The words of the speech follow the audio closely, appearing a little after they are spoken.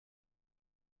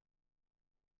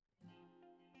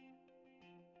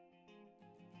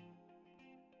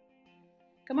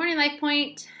Good morning,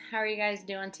 Lifepoint. How are you guys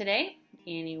doing today?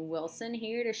 Annie Wilson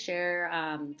here to share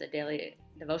the daily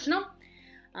devotional.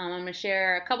 I'm going to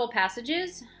share a couple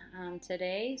passages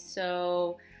today.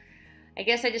 So I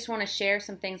guess I just want to share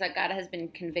some things that God has been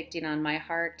convicting on my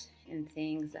heart and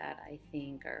things that I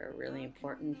think are really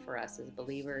important for us as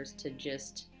believers to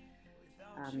just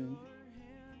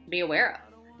be aware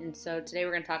of. And so today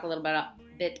we're going to talk a little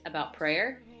bit about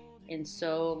prayer. And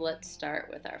so let's start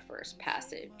with our first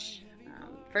passage.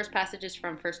 First passage is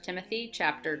from 1 Timothy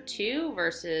chapter 2,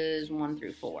 verses 1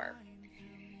 through 4.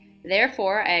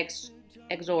 Therefore, I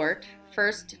exhort,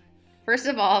 first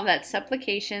of all, that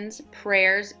supplications,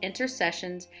 prayers,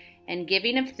 intercessions, and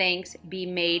giving of thanks be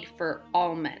made for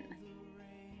all men,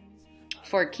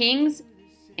 for kings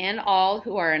and all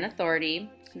who are in authority,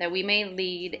 that we may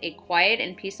lead a quiet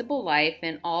and peaceable life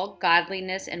in all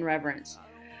godliness and reverence.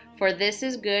 For this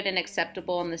is good and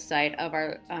acceptable in the sight of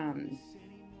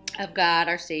God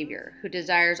our Savior, who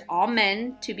desires all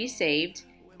men to be saved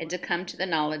and to come to the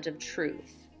knowledge of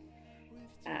truth.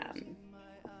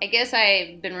 I guess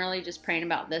I've been really just praying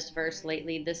about this verse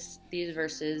lately, these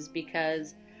verses,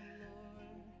 because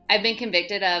I've been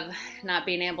convicted of not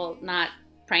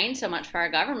praying so much for our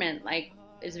government. Like,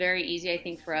 it's very easy, I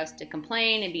think, for us to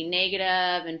complain and be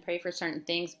negative and pray for certain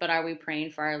things, but are we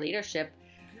praying for our leadership?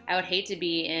 I would hate to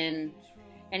be in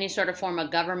any sort of form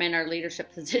of government or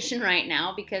leadership position right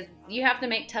now, because you have to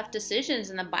make tough decisions,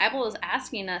 and the Bible is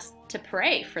asking us to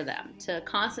pray for them, to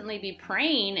constantly be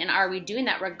praying. And are we doing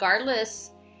that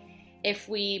regardless if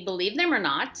we believe them or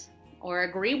not, or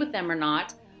agree with them or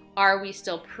not? Are we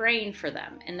still praying for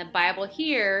them? And the Bible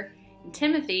here in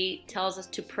Timothy tells us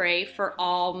to pray for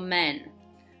all men,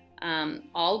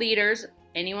 all leaders,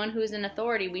 anyone who's in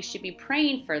authority. We should be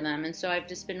praying for them. And so I've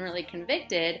just been really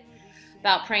convicted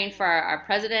about praying for our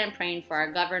president, praying for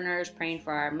our governors, praying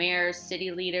for our mayors, city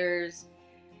leaders.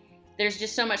 There's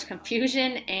just so much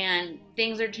confusion, and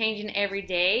things are changing every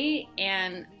day,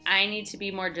 and I need to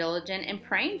be more diligent in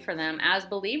praying for them. As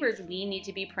believers, we need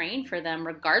to be praying for them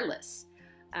regardless,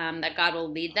 that God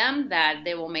will lead them, that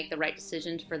they will make the right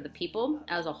decisions for the people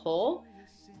as a whole.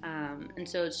 And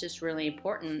so it's just really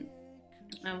important.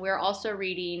 We're also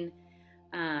reading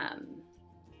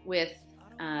with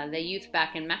the youth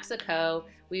back in Mexico.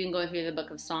 We've been going through the book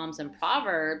of Psalms and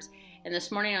Proverbs, and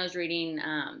this morning I was reading,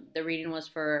 the reading was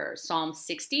for Psalm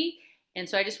 60, and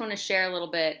so I just want to share a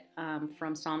little bit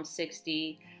from Psalm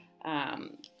 60. Let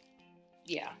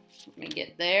me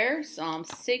get there. Psalm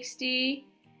 60,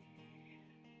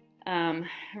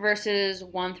 verses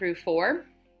 1 through 4.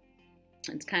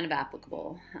 It's kind of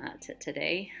applicable to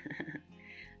today.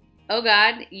 Oh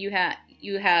God, you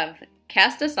have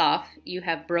cast us off, you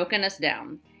have broken us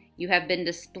down, you have been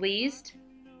displeased.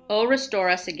 Oh, restore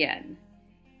us again.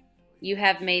 You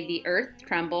have made the earth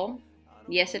tremble.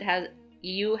 Yes, it has.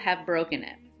 You have broken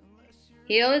it.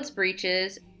 Heal its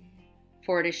breaches,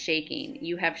 for it is shaking.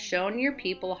 You have shown your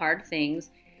people hard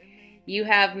things. You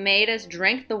have made us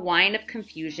drink the wine of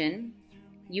confusion.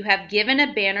 You have given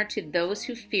a banner to those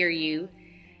who fear you,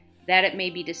 that it may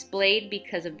be displayed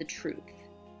because of the truth.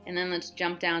 And then let's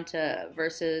jump down to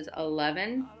verses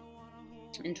 11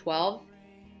 and 12.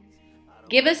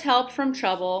 Give us help from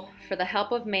trouble, for the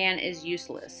help of man is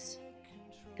useless.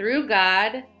 Through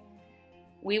God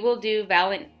we will do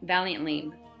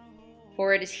valiantly,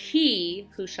 for it is he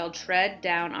who shall tread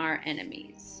down our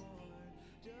enemies.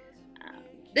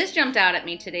 This jumped out at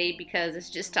me today because it's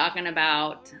just talking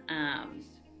about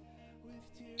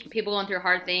people going through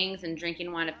hard things and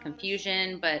drinking wine of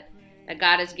confusion, but that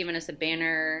God has given us a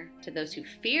banner to those who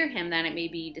fear him, that it may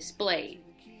be displayed.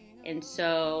 And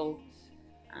so,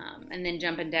 and then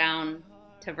jumping down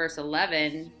to verse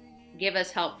 11, give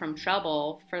us help from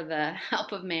trouble, for the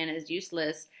help of man is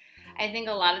useless. I think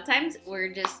a lot of times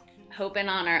we're just hoping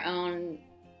on our own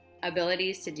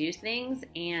abilities to do things.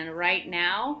 And right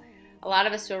now, a lot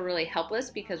of us feel really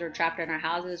helpless because we're trapped in our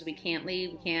houses. We can't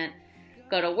leave. We can't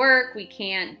go to work, we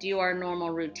can't do our normal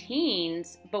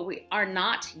routines, but we are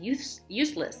not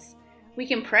useless. We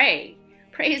can pray.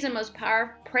 Prayer is the most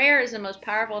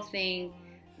powerful thing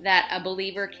that a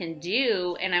believer can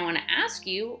do. And I want to ask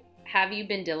you, have you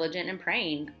been diligent in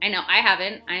praying? I know I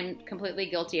haven't. I'm completely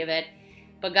guilty of it.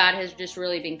 But God has just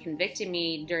really been convicting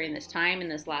me during this time and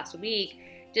this last week,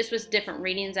 just with different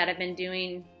readings that I've been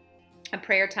doing, a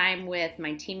prayer time with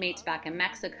my teammates back in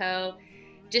Mexico,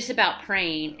 just about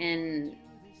praying and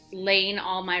laying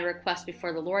all my requests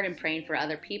before the Lord and praying for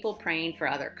other people, praying for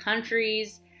other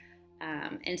countries.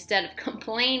 Instead of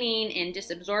complaining and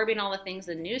just absorbing all the things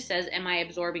the news says, am I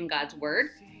absorbing God's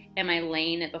word? Am I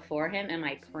laying it before him? Am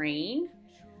I praying?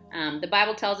 The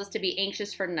Bible tells us to be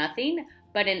anxious for nothing,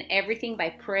 but in everything by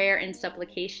prayer and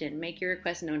supplication, make your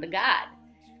requests known to God.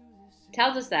 It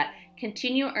tells us that.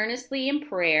 Continue earnestly in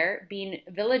prayer, being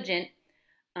vigilant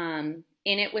in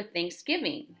it with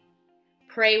thanksgiving.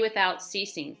 Pray without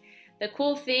ceasing. The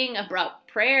cool thing about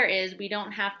prayer is we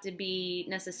don't have to be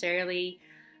necessarily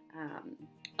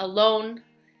alone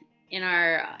in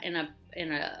a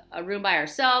room by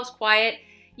ourselves, quiet.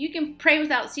 You can pray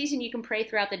without ceasing. You can pray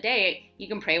throughout the day. You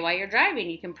can pray while you're driving.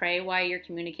 You can pray while you're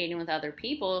communicating with other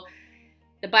people.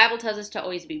 The Bible tells us to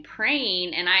always be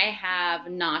praying, and I have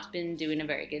not been doing a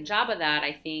very good job of that.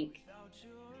 I think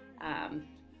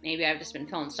maybe I've just been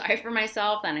feeling sorry for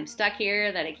myself, that I'm stuck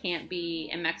here, that I can't be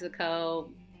in Mexico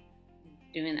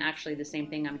doing actually the same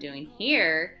thing I'm doing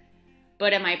here.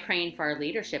 But am I praying for our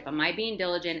leadership? Am I being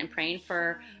diligent and praying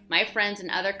for my friends in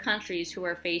other countries who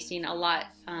are facing a lot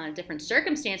different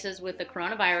circumstances with the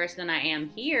coronavirus than I am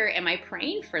here? Am I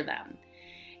praying for them?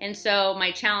 And so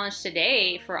my challenge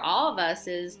today for all of us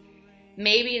is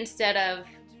maybe instead of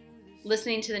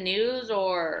listening to the news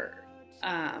or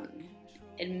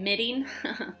admitting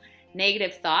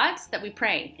negative thoughts, that we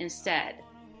pray instead.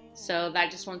 So that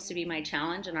just wants to be my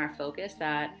challenge and our focus,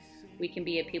 that we can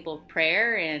be a people of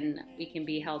prayer and we can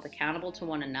be held accountable to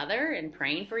one another and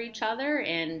praying for each other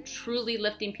and truly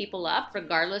lifting people up,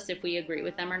 regardless if we agree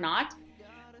with them or not,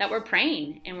 that we're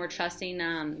praying and we're trusting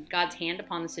God's hand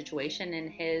upon the situation and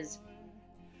his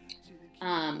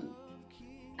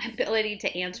ability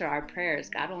to answer our prayers.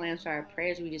 God will answer our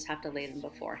prayers. We just have to lay them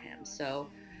before him. So,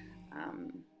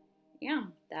 yeah,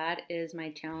 that is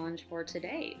my challenge for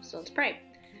today. So let's pray.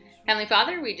 Heavenly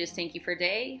Father, we just thank you for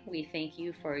today. We thank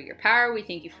you for your power. We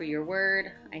thank you for your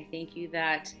word. I thank you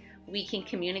that we can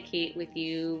communicate with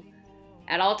you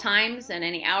at all times and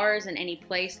any hours and any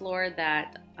place, Lord,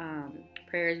 that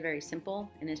prayer is very simple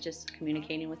and it's just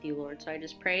communicating with you, Lord. So I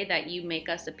just pray that you make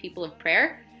us a people of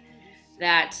prayer,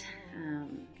 that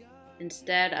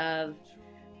instead of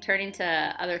turning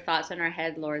to other thoughts in our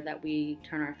head, Lord, that we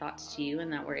turn our thoughts to you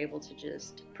and that we're able to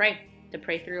just pray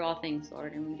through all things,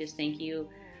 Lord. And we just thank you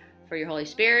for your Holy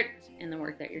Spirit and the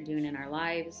work that you're doing in our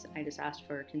lives. I just ask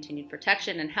for continued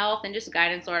protection and health and just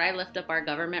guidance, Lord. I lift up our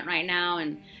government right now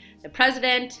and the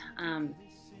president and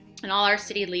all our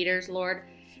city leaders, Lord.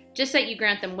 Just that you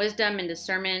grant them wisdom and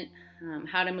discernment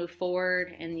how to move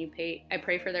forward. And I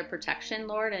pray for their protection,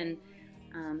 Lord, and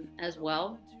as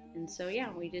well. And so, yeah,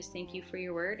 we just thank you for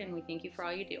your word and we thank you for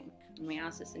all you do. And we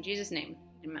ask this in Jesus' name.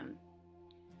 Amen.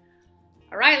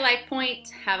 All right, Lifepoint,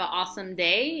 have an awesome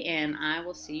day, and I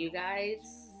will see you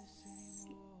guys.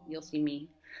 You'll see me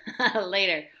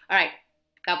later. All right,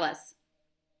 God bless.